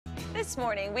This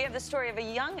morning, we have the story of a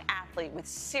young athlete with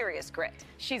serious grit.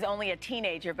 She's only a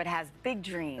teenager, but has big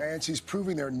dreams. And she's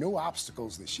proving there are no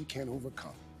obstacles that she can't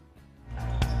overcome.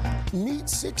 Meet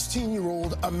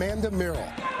 16-year-old Amanda Merrell,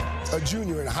 a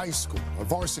junior in high school, a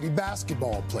varsity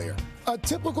basketball player, a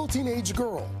typical teenage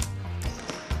girl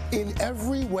in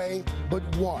every way but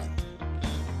one.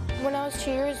 When I was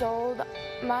 2 years old,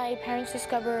 my parents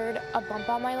discovered a bump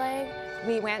on my leg.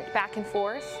 We went back and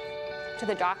forth to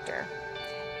the doctor,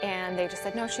 and they just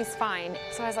said, no, she's fine.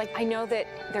 So I was like, I know that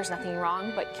there's nothing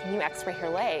wrong, but can you x-ray her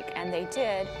leg? And they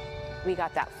did. We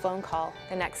got that phone call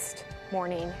the next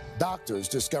morning. Doctors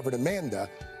discovered Amanda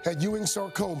had Ewing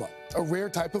sarcoma, a rare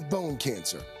type of bone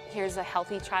cancer. Here's a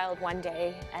healthy child one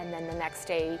day, and then the next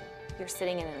day, you're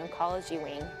sitting in an oncology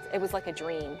wing. It was like a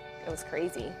dream. It was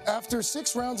crazy. After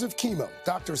 6 rounds of chemo,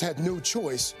 doctors had no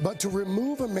choice but to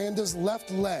remove Amanda's left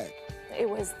leg. It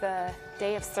was the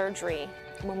day of surgery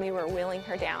when we were wheeling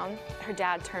her down. Her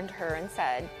dad turned to her and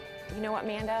said, you know what,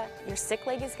 Amanda, your sick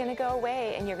leg is gonna go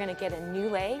away and you're gonna get a new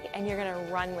leg and you're gonna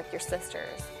run with your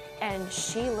sisters. And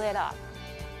she lit up.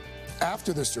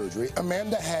 After the surgery,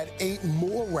 Amanda had 8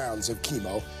 more rounds of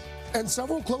chemo and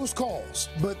several close calls,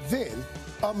 but then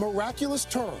a miraculous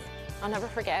turn. I'll never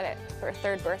forget it. Her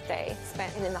 3rd birthday,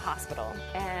 spent in the hospital,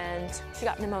 and she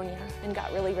got pneumonia and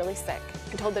got really, really sick.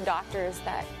 I told the doctors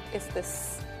that, is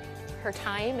this her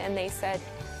time? And they said,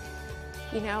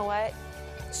 you know what?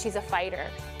 She's a fighter.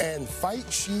 And fight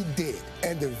she did,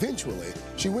 and eventually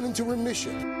she went into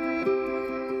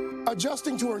remission.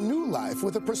 Adjusting to her new life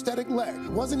with a prosthetic leg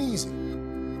wasn't easy.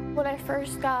 When I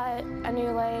first got a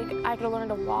new leg, I could learn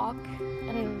to walk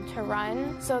and to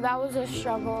run, so that was a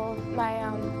struggle. My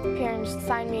parents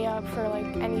signed me up for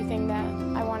anything that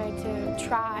I wanted to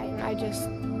try. I just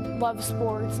loved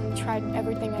sports and tried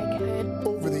everything I could.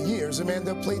 Over the years,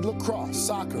 Amanda played lacrosse,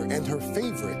 soccer, and her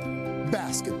favorite,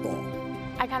 basketball.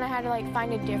 I kind of had to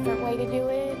find a different way to do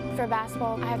it. For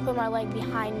basketball, I had to put my leg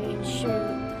behind me and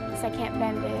shoot, because I can't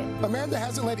bend it. Amanda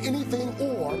hasn't let anything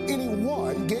or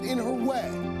anyone get in her way.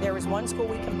 There was one school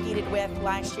we competed with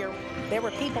last year. There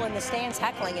were people in the stands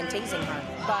heckling and teasing her,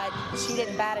 but she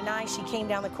didn't bat an eye. She came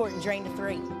down the court and drained a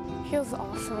 3. Feels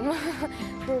awesome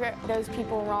for those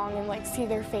people wrong and see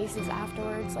their faces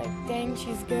afterwards. Dang,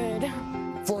 she's good.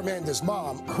 For Amanda's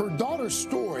mom, her daughter's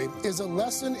story is a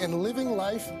lesson in living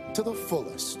life to the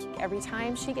fullest. Every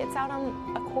time she gets out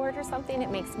on a court or something,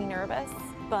 it makes me nervous,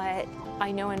 but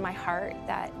I know in my heart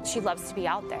that she loves to be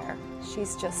out there.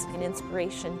 She's just an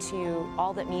inspiration to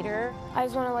all that meet her. I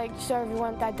just want to show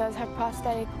everyone that does have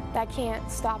prosthetic, that can't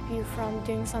stop you from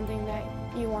doing something that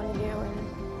you want to do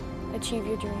and achieve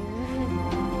your dream.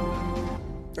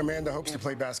 Amanda hopes to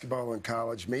play basketball in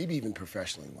college, maybe even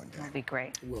professionally one day. That'll be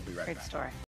great. We'll be right back. Great story.